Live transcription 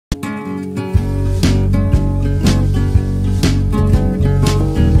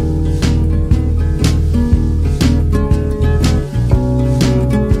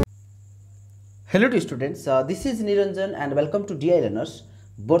Hello to students, this is Niranjan and welcome to DI Learners.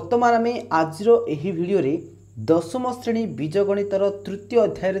 वर्तमान आम आज video दशम श्रेणी बीजगणितर तृतीय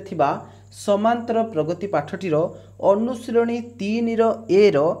अध्याय थिबा समांतर प्रगति पाठटीर अनुशीलनी 3 ए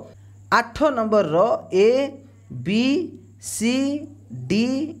 8 number A B C D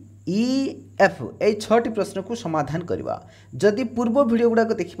E F A 6टी प्रश्न को समाधान करवा। जदि पूर्व वीडियो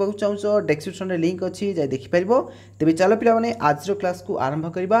गुड़ाक देखा चाहो डिस्क्रिप्शन में लिंक अच्छी जाए देखिपर। तेज चलो पे आज क्लास को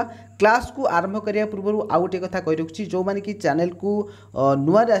आरंभ करवा। क्लास को आरंभ करने पूर्व आउ गोटे कथा कही रखुच्छी, जो मैंने कि चैनल को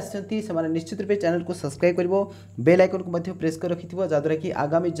नुआ आसी से निश्चित रूप चैनल को सब्सक्राइब कर बेल आइकन को प्रेस कर रखि जहाँद्वारा कि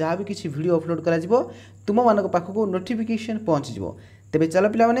आगामी जहाँ भी किसी वीडियो अपलोड कर तुम मान पाखक नोटिफिकेशन पहुँच जाव। तेज चलो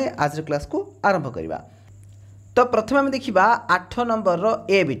पे आज क्लास को आरंभ करवा। तो प्रथम आम देखा 8 नंबर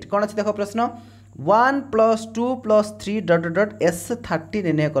ए बिट कौन अच्छी देख प्रश्न 1 + 2 + 3 डट डट S30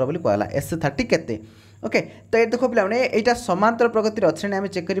 निर्णय कर बोली कहला। S30 केते ओके। तो ये देख पे यहाँ समांतर प्रगति अच्छे आम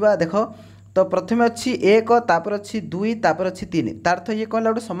चेक करवा। देख तो प्रथम अच्छी 1 तापर अच्छी 2 तापर अच्छी 3 तार अर्थ ये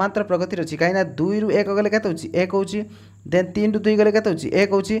कहला गोटे समांतर प्रगति अच्छी कहीं 2 रु 1 गले के 1 हो देन 3 रु 2 गले के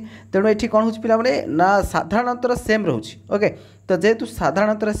 1 हो तेणु ये कौन हो पे ना साधारणतर सेम रोचे ओके। तो जेहेतु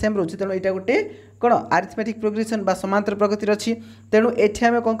साधारणतर सेम रोचे तेणु यहाँ गोटे कौन आरिथमेटिक प्रोग्रेसन बा समांतर प्रगति अच्छी। तेणु ये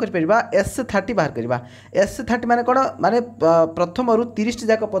आम कौन कर S30 बाहर करवा। S30 माने कौन माने प्रथम रु 30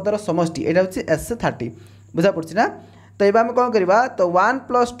 जाक पदर समष्टि यहाँ हूँ S30 बुझा पड़ी ना। तो ये आम कौन करवा तो 1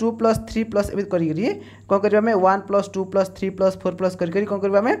 + 2 + 3 प्लस कौन करवा 1 + 2 + 3 + 4 प्लस करी कौन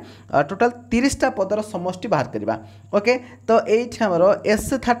करवा टोटाल 30टा पदर समष्टि बाहर करवा ओके। तो ये आमर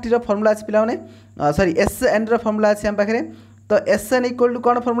S30 फर्मूला अच्छी पे सॉरी SN फर्मूला अच्छी आम पाखे। तो SN =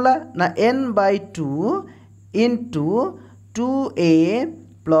 कौन फर्मूला ना n/2 × 2a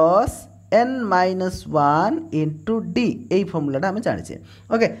 + n-1 × d यही फर्मूलाटा आम जाने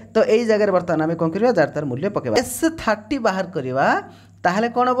ओके। तो यही जगह बर्तमान आम कौन करवा जार तार मूल्य पकेबा। S30 बाहर करवा ताहले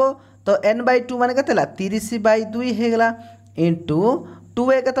कौन हम तो n/2 मान के 30/2 होगला इंटू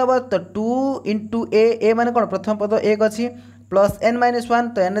 2a के तो 2 × a मान कौन प्रथम पद 1 अच्छी प्लस n-1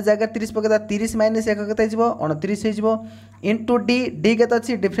 तो n जगह 30 पकेदा 30 - 1 के 29 हो इंटू डी के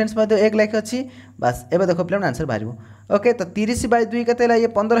अच्छी डिफरेन्स 1 लाख अच्छी बस। एवं देख पे आंसर बाहर ओके। तो 30/2 के ये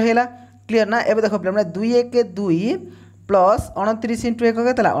 15 है क्लीयर ना। एवं देख पे 2 × 1 = 2 प्लस 29 × 1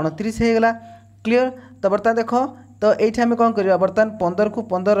 के 29 होगला क्लीयर। तो बर्तमान देख तो ये आम कौन करवा बर्तमान 15 को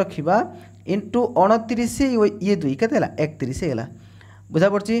 15 रखा इंटू 29 ये 2 के 31 होगा बुझा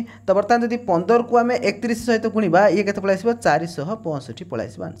पड़ी। तो बर्तमान जब 15 को आम 31 सहित गुणा ये के पलि 465 पलि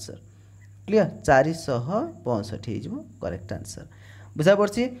आंसर क्लीयर 465 हो करेक्ट आंसर बुझा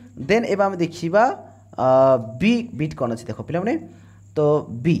पड़ी। देन एवं आम देखा बी बीट कौन अच्छी देख पे तो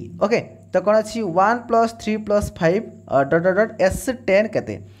बी ओके। तो कौन अच्छी 1 + 3 + 5 डट डट S10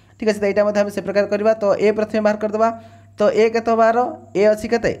 केते ठीक अच्छे। तो यहाँ से प्रकार करवा। तो ए प्रथम बाहर करदे तो ए के बाहर ए अच्छी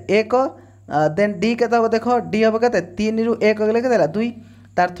के 1 देन डी के देख डी हम के 3 रु 1 गले के 2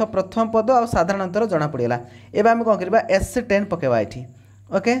 तार्थ प्रथम पद आ साधारणतर जना पड़ेगा। एवं आम कौन करवा S10 पकेवा ये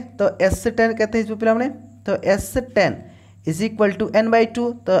ओके। तो S10 केते पे तो S10 =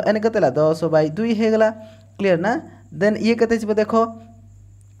 n/2 तो n के 10/2 होगला क्लीयर ना। देन ये केते देख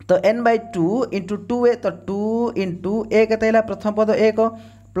तो n/2 × 2a तो 2 × a के प्रथम पद 1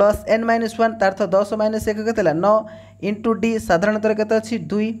 प्लस n-1 तार्थ 10 - 1 के 9 इंटू डी साधारणतर के अच्छी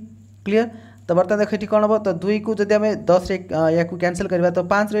 2 क्लीयर। तो बर्तमान देख ये कौन हम तो 2 को जब आम 10 या कैनसल करवा तो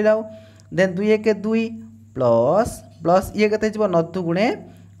 5 रहा देन 2 × 1 = 2 प्लस प्लस ये के 9 × 2 =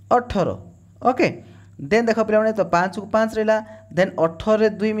 18 ओके। देन देख पे तो 5 को 5 रहा देन 18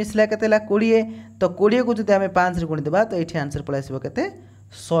 × 2 मिसला के 20 तो 20 को जब आम 5 गुणीदेवा तो ये आंसर पलि आसो के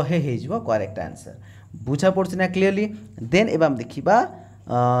 100 हो करेक्ट आंसर बुझा पड़ी ना क्लीयरली। देन एवं देखा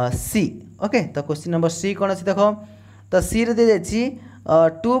सी ओके। तो क्वेश्चन नंबर सी कौन अच्छी देख तो सी रे दी जाइए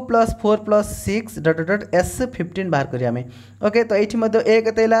 2 + 4 + 6 डट डट S15 बाहर करिया हमें ओके। तो ये ए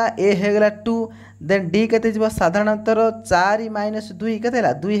के ए होगला 2 देन डी के साधारणतर 4 - 2 के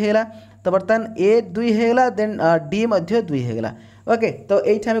 2 होगला। तो बर्तमान ए 2 होगला देन डी 2 होगला ओके। तो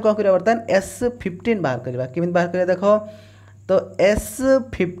ये आम कौन करवा बर्तमान S15 बाहर करवा केमी बाहर करिया देख तो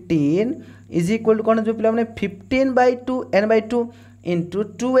S15 = कौन जो पे 15/2 n/2 इंटू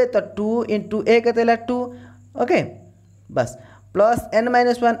 2a तो 2 × a के 2 ओके बस प्लस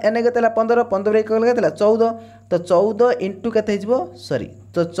n-1 n के 15 15 1 के 14 तो 14 इंटू के सॉरी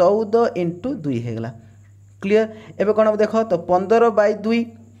तो 14 × 2 होगला क्लीयर। एवं कौन देख तो 15/2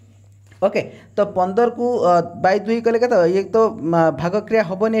 ओके। तो 15 को 2 कले के ये तो भाग क्रिया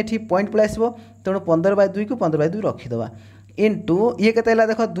हेनी ये पॉइंट पलि आसो तेणु 15/2 को 15/2 रखीदे इंटू ये के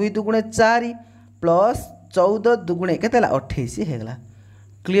देख 2 × 2 = 4 प्लस 14 × 2 = 28 होगला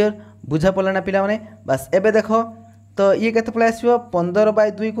क्लीयर बुझा पड़ा ना पिला बस। एबे देख तो ये केते पळे आसीबो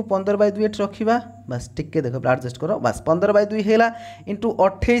 15/2 को 15/2 एट रखिबा बस टिके देखो एडजस्ट करो बस 15/2 हेला इंटू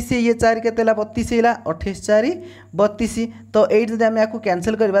 28 ये 4 केते ला 32 हेला 28 4 32 तो एट जदि हम याकू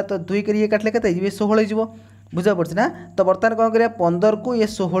कैंसिल करबा तो 2 करी ये काटले केते ये 16 होइजबो बुझा पड़छ ना। तो बर्तमान कोन करिया 15 को ये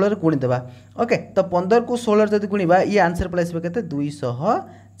 16 रे गुणी देबा ओके तो 15 को 16 जदि गुणीबा ये आंसर पळे आसीबो केते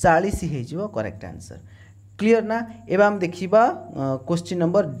 240 हेइजबो करेक्ट आंसर क्लियर ना। एबा हम देखिबा क्वेश्चन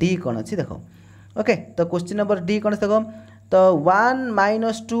नंबर डी कोन अछि देखो ओके तो क्वेश्चन नंबर डी कौन देखो तो 1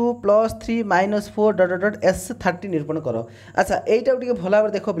 - 2 + 3 - 4 ... S30 निरूपण करो। अच्छा एटा टिके भल भाव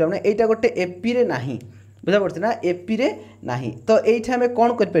देख पे एटा गोटे एपी रे नाही बुझा पड़छ ना एपी रे नाही तो एठा हमें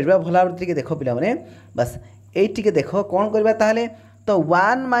कौन कर परबा भल भाव टिके देखो पिला माने बस ए टिके देखो कौन करबा ताले तो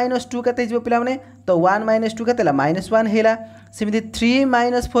 1 - 2 केते जबो पिला माने तो 1 - 2 केतेला -1 हेला सेमिति 3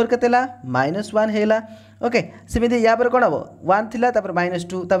 - 4 केतेला -1 हेला ओके सेमिति या पर कोन हबो 1 थिला तापर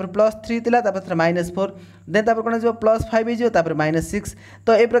 -2 तापर +3 थिला तापर -4 देन तापर कोन जबो +5 हे जो तापर -6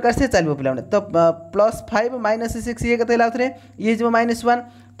 तो ए प्रकार से चलबो पिला माने तो +5 - 6 ये केतेला आथरे ये जबो -1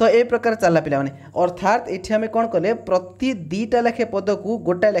 तो ए प्रकार चलला पिला माने अर्थात एठी हमें कोन करले प्रति दीटा लेखे पद को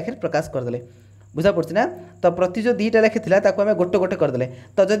गोटा लेखे प्रकाश कर देले बुझा पड़छ ना। तो प्रति जो दीटा लेखे थिला ताको हमें गोटे गोटे कर देले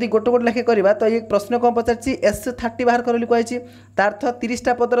तो जदि गोटे गोटे लेखे करबा तो ये प्रश्न कोन पचारछि S30 बाहर करली कहछि तार्थ 30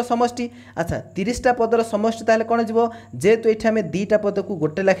 टा पदर समष्टि। अच्छा 30 टा पदर समष्टि ताले कोन जिवो जेतु एठी हमें दीटा पद को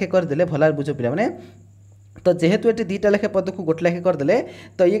गोटे लेखे कर देले भलार बुझो पिला माने तो जेहेतु एठी दीटा लेखे पद को गोटे लेखे कर देले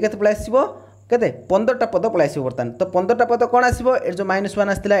तो ये केते पळे आसीबो केते 15 टा पद पळे आसीबो बर्तन तो 15 टा पद कोन आसीबो ए जो -1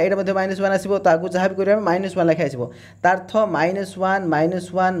 आस्तिला एटा मध्ये -1 आसीबो तो आगु जहा भी करिया -1 लेखे आसीबो तार्थ -1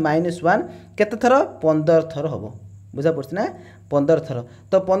 -1 केते थरो 15 थरो हबो बुझा पड़छ ना 15 थरो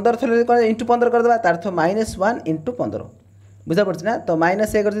तो 15 थरो कोन इंटू 15 कर देबा तार्थ -1 इंटू 15 बुझा पड़छ ना तो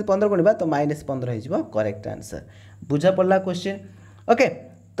 -1 कर 15 गुणिबा तो -15 हे जिवो करेक्ट आंसर बुझा पड़ला क्वेश्चन ओके।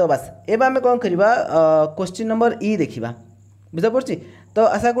 तो बस एबा हम कोन करबा क्वेश्चन नंबर ई देखिबा बुझा पड़छि तो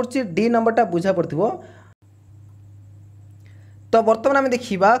आशा करछि डी नंबर टा बुझा पड़थिबो। तो वर्तमान आम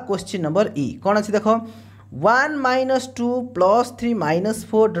देखा क्वेश्चन नंबर ई कौन अच्छी देख 1 - 2 + 3 -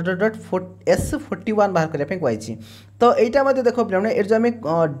 4 ... S41 बाहर करने कही तो यहाँ देख पे जो आम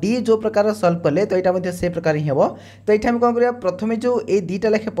डी जो प्रकार सल्व कले तो यहाँ से प्रकार ही हम तो ये कौन कर प्रथम जो ये दीटा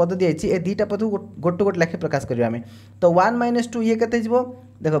लेखे पद दिखाई ये दीटा पद गोटे गोटे लेखे प्रकाश करें आम तो 1 - 2 ये के देख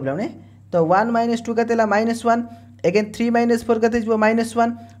पे तो 1 - 2 के -1 अगेन 3 - 4 के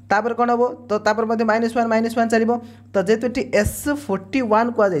 -1 तापर कौन हम तो तापर -1 चलो तो जेहेतु ये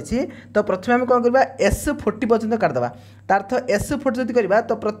S41 कहुई तो प्रथम आम कौन करवा S40 पर्यटन काटिदेवा तार्थ S40 जब करवा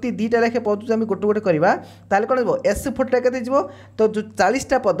तो प्रति दीटा लेखे पद जो गोटे गोटे करवा ताल कौन हो S40 के तो जो 40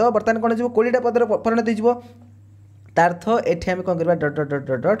 टा पद बर्तमान कौन हो 20 टा पदर परिणत हो तार्थ ये आम कौन करवा ...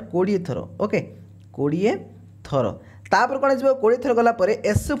 20 थर ओके 20 थर तापर कौन हो 20 थर गला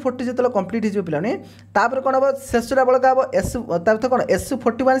S40 जो कंप्लीट हो पाने तापर कौन हम शेषटा बड़का हम एस तार कौन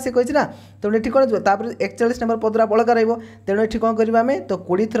S41 से कही ना तेणु ये कौन हो 41 नंबर पदरा बड़का रही तेणु ये कौन करवा आम तो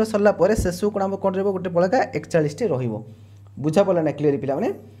 20 थर सरला शेष कौन हम कौन रोटे बड़का 41 रुझा पड़ा ना क्लीयर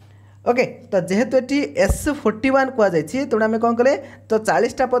पे ओके तो जेहेतु ये S41 कहुई तेणु आम कौन कले तो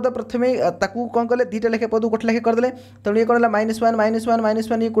 40 टा पद प्रथम कौन कले दीटा लेखे पद गोटे लेखे करदे तेणु ये कौन है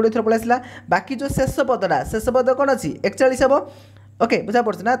 -1 ये 20 थर पलैसला बाकी जो शेष पद कौन अच्छी 41 हम ओके बुझा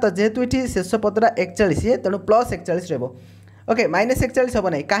पड़छ ना तो जेहेतु ये शेष पदटा 41 तेणु +41 रहा ओके -41 हम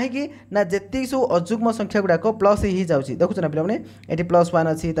ना कहीं ना जी सब अजुग्म संख्या गुड़ाक प्लस ही जाऊँगी देखुच ना पे ये +1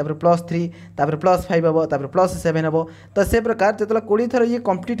 अच्छी +3 +5 हम +7 हम तो से प्रकार जो 20 थर ये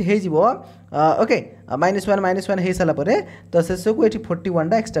कंप्लीट हो ओके -1 हो सारापर तो शेष को ये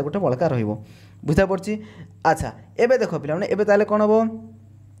 41 एक्सट्रा गोटे बड़का रुझा पड़ी। अच्छा एवं देख पे एवं कौन हम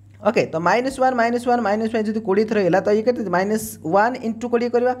ओके तो -1 जो 20 थर है तो ये -1 इंटू 20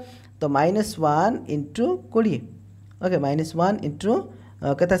 करवा तो -1 इंटू 20 ओके -1 इंटू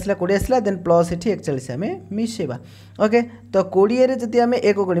केते आसला 20 आसला देन प्लस ये 41 आम मिसेबा ओके तो 20 जब आम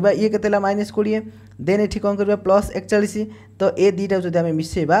 1 गुणा ये केते -20 देन ये कौन करवा +41 तो ये दीटा जो आम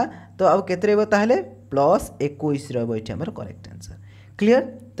मिसेबा तो आउ केते ताहले +21 रही आमर करेक्ट आंसर क्लीयर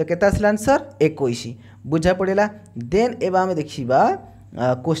तो केते आसला आंसर 21 बुझा पड़ेगा। देन एवं आम देखा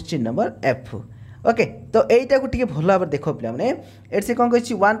क्वेश्चन नंबर एफ ओके तो यहीटा को टी भल भाव देख पे एट से कौन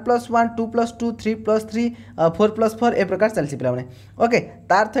कही 1 + 1 2 + 2 3 + 3 4 + 4 ए प्रकार चलती पे ओके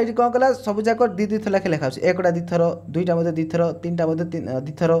तार ये कौन कला सबूक दी थर लेखे लिखा एक दी थर 2टा दी थर 3टा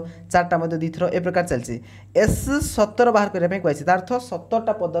दी थर 4टा दी थर ए प्रकार चलती S17 बाहर करने कही तार अर्थ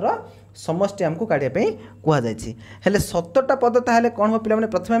 17टा पदर समष्टि आमको काढ़ापी कहुई हेले 17टा पद ताहले कौन हो पे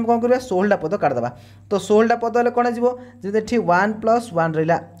प्रथम आम कौन करवा 16टा पद काटिदेवा तो 16टा पद हेल्ले कौन हो 1 + 1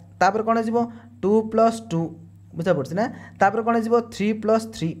 रहा तापर कौन हो 2 + 2 बुझा पड़छ ना तापर कौन हो 3 +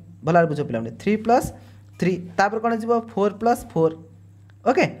 3 भल बुझ पे 3 + 3 तापर कोन जीवो 4 + 4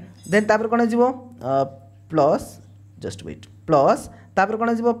 ओके देन तापर कोन जीवो प्लस जस्ट वेट प्लस तापर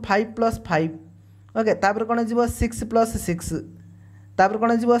कोन जीवो 5 + 5 ओके तापर कोन जीवो 6 + 6 तापर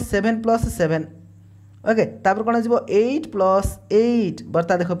कोन जीवो 7 + 7 ओके तापर कोन जीवो 8 + 8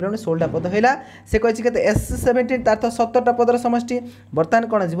 बर्ता देखो पिलाने 16टा पद हैला से कहछि केते S17 तार 17टा पदर समष्टि बर्तमान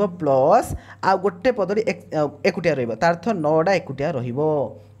कोन जीवो प्लस आ गोटे पदरी एकुटिया रहइबो तार 9टा एकुटिया रहिबो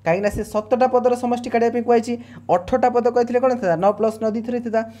कहीं से 17टा पदर समष्टि काढ़ा कहुई 18टा पद कहते कौन था 9 + 9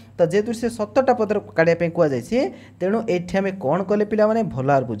 2 था तो जेहेतु से 17टा पदर काढ़ा कहुई तेणु ये आम कौन कले पिला माने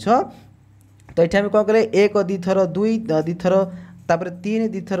भल बुझ तो ये कौन कले 1 2 थर 2 2 थर तापर 3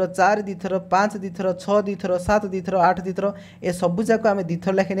 2 थर 4 2 थर 5 2 थर 6 2 थर 7 2 थर 8 2 थर ए सबू जाक आम 2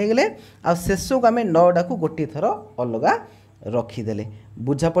 थर लेखे नहीं गले आ शेष को आम 9टा को गोटे थर अलग रखीदे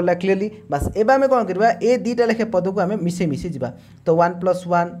बुझा पड़ा क्लीयरली बस एवं आम कौन करवा ए दुईटा लेखे पद को आम मिसे मिसे जा तो 1 +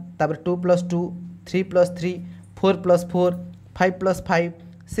 1 तापर 2 + 2 3 + 3 4 + 4 5 + 5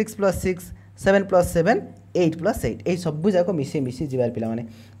 6 + 6 7 + 7 8 + 8 ये सबू जाक मिसे मिसे जबार पे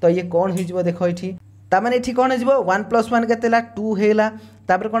तो ये कौन हो देख ये ताମାନେ ଏଠି कौन हो 1 + 1 केते 2 हेला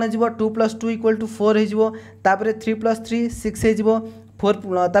तापर कौन हो 2 + 2 = 4 हो तापर 3 + 3 6 हो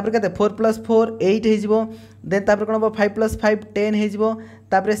 4 तापर केते 4 + 4 8 हो देन तापर कौन 5 + 5 10 हो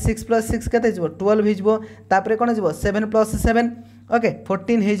तापर 6 + 6 केते हो 12 हो तापर कौन हो 7 + 7 ओके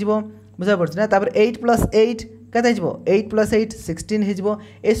 14 हो बुझा पड़छ ना तापर 8 + 8 केते हो 8 + 8 16 हो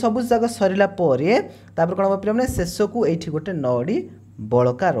ए सब जाक सरिला परे तापर कौन पिला माने शेष को एठी गोटे 9डी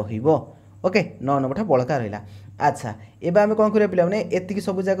बळका रहिबो ओके 9 नंबरटा बड़का रहा अच्छा एवं आम कौन करा पे एति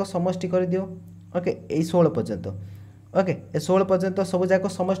सब जाक समष्टि कर दियो ओके ये 16 पर्यंत ओके ये 16 पर्यंत सब जाक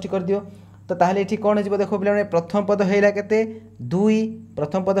समष्टि कर दियो तो ताहले ये कौन हो देख पे प्रथम पद होगा केते 2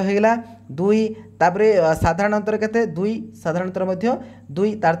 प्रथम पद होगा 2 तापर साधारण अंतर केते 2 साधारण अंतर मध्य 2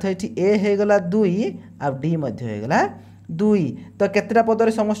 तार्थ ये ए होगला 2 आ डी मध्य होगला 2 तो केतटा पदर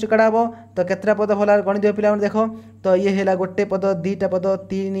समष्टि काढ़ा हम तो केतटा पद भला गणित पे देख तो ये है गोटे पद 2टा पद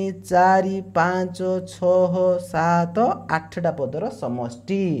 3 4 5 6 7 8टा पदर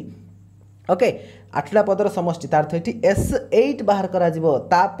समष्टि ओके 8टा पदर समष्टि तार ये S8 बाहर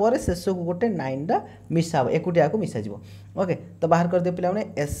कर शेष को गोटे 9टा मिसा एकुटिया को मिसा ओके तो बाहर कर दियो पे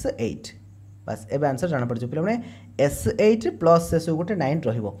S8 बस एवं आंसर जाना पड़ पे S8 प्लस शेष को गोटे 9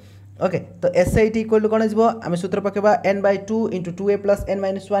 रहिबो ओके तो S8 इक्वल टू कौन हो आम सूत्र पकेबा n/2 × 2a + n -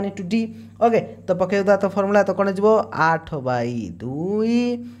 1 × d okay तो पकेदा तो फॉर्मूला तो कौन हो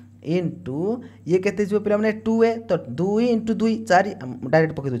 8/2 इंटू ये केते जो पिला माने 2a तो 2 × 2 4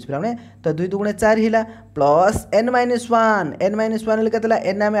 डायरेक्ट पके दोछ पिला माने तो 2 × 2 4 हिला प्लस n - 1 n - 1 केतला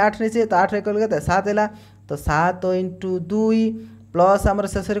n आम 8 नेछे तो 8 इक्वल केते 7 हिला तो 7 × 2 प्लस आमर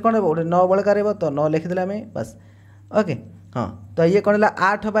शेष रे कोन गोटे 9 बळका रहबो तो 9 लिखि देला में बस ओके हाँ तो ये कौन है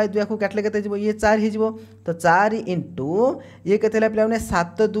 8/2 को काटले केते जीवो ये 4 हो तो 4 इंटू ये केते पिला माने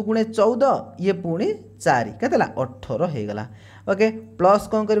 7 × 2 = 14 ये पुणी 4 केते 18 हो गला ओके प्लस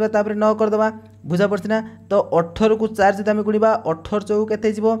कौन करबा तापर 9 कर दबा बुझा पड़छ ना तो 18 को 4 जदि हम गुणिबा 18 चौक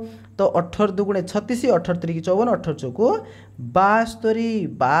केते जीवो तो 18 2 × 36 18 3 = 54 18 चौक 72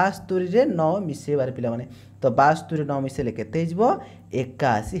 72 रे 9 मिसेबार पिला माने तो 72 रे 9 मिसेले केते जीवो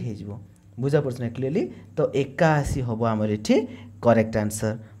 81 हो जीवो बुझा पड़छ ना क्लियरली तो 81 हम आमर ये करेक्ट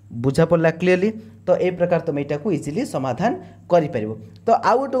आंसर बुझा पड़ा क्लियरली तो ये प्रकार तुम यहाँ को इजिली समाधान कर तो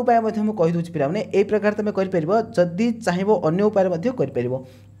आउ गोटे उपाय मुझे कहीदे पे ये प्रकार तुम कर चाहब अन्य उपाय कर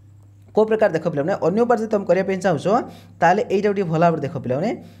को प्रकार देख पे अन्य उपाय तुम करने चाहो ताले यहीटा गोटे भल भाव देख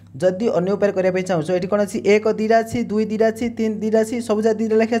पे जदि अन्य उपाय करने चाहो ये कौन अच्छी 1 2टा अच्छी 2 2टा अच्छी 3 2टा अच्छी सब जगह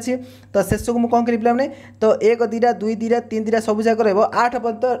 2टा लेखे अच्छी तो शेष को मुझे कौन करी पे तो 1 2टा 2 2टा 3 2टा सब जगह रहा 8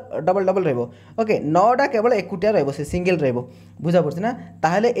 पर्यंत डबल डबल रोके 9टा केवल एकुटिया रे सिंगल रुझा पड़े ना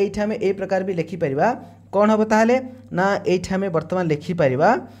ताहले ये आम ये प्रकार भी लिखिपर कौन हम ताहले ना ये आम बर्तमान लिखिपर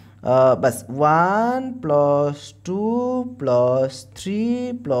बस 1 + 2 +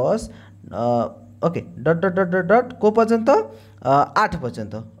 3 प्लस ओके डट डट डट डट डट को पर्यंत 8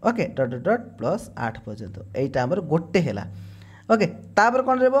 पर्यंत ओके डट डट डट प्लस 8 पर्यंत यहीटा आमर गोटे है ओके तापर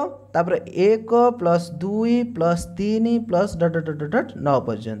कौन रहा तापर 1 + 2 + 3 प्लस डट डट डट डट 9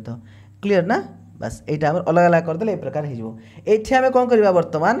 पर्यंत क्लीयर ना बस यहाँ आम अलग अलग करदे प्रकार होती आम कौन करवा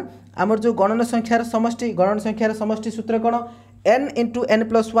बर्तमान आमर जो गणन संख्यार समष्टि सूत्र कौन n × n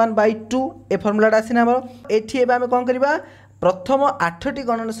 + 1/2 ए फर्मुलाटा आसीना आमर एठी आम कौन करवा प्रथम 8टी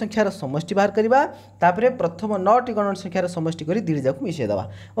गणन संख्यार समष्टि बाहर करवा तापर प्रथम 9टी गणन संख्यार समष्टि कर दुई जाक मिसेदेवा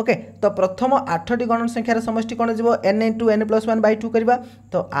ओके तो प्रथम 8टी गणन संख्यार समष्टि कौन हो n इंटू n+1/2 करवा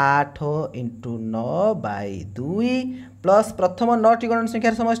तो 8 इंटू 9/2 प्लस प्रथम 9टी गणन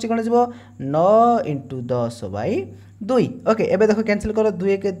संख्यार समष्टि कौन हो 9 इंटू 10/2 ओके एबे देखो कैंसिल करो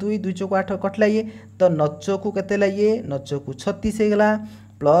 2 1 2 2 चौक 8 कटला ये तो 9 चौक केते ये 9 चौक 36 होगा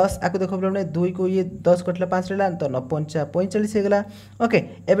प्लस आपको देखो पे 2 को ये 10 कटला 5 रहा तो 9 5 45 होगा ओके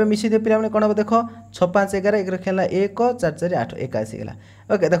एबे मिसी दे पे कौन हम देख 6 5 11 1 खेला 1 4 4 8 81 होगा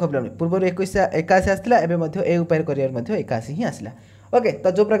ओके देखो पे पूर्व 81 आसला एबे ए उपाय करियर 81 ही आसला ओके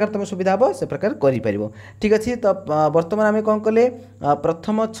तो जो प्रकार तुम सुविधा हम से प्रकार करें ठीक अच्छे तो बर्तमान आम कौन कले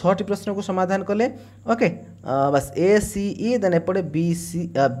प्रथम 6टी प्रश्न को समाधान कले ओके बस ए सी ई देन एपटे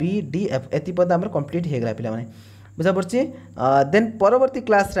बी डी एफ एति पद आम कम्प्लीट हो गला पे बुझा पड़ी देन परवर्ती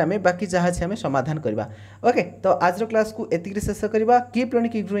क्लास रे हमें बाकी जहाँ से हमें समाधान करवा ओके तो आज क्लास को एतिक शेष करवा कीप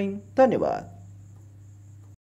लर्निंग कीप ग्रोइंग धन्यवाद।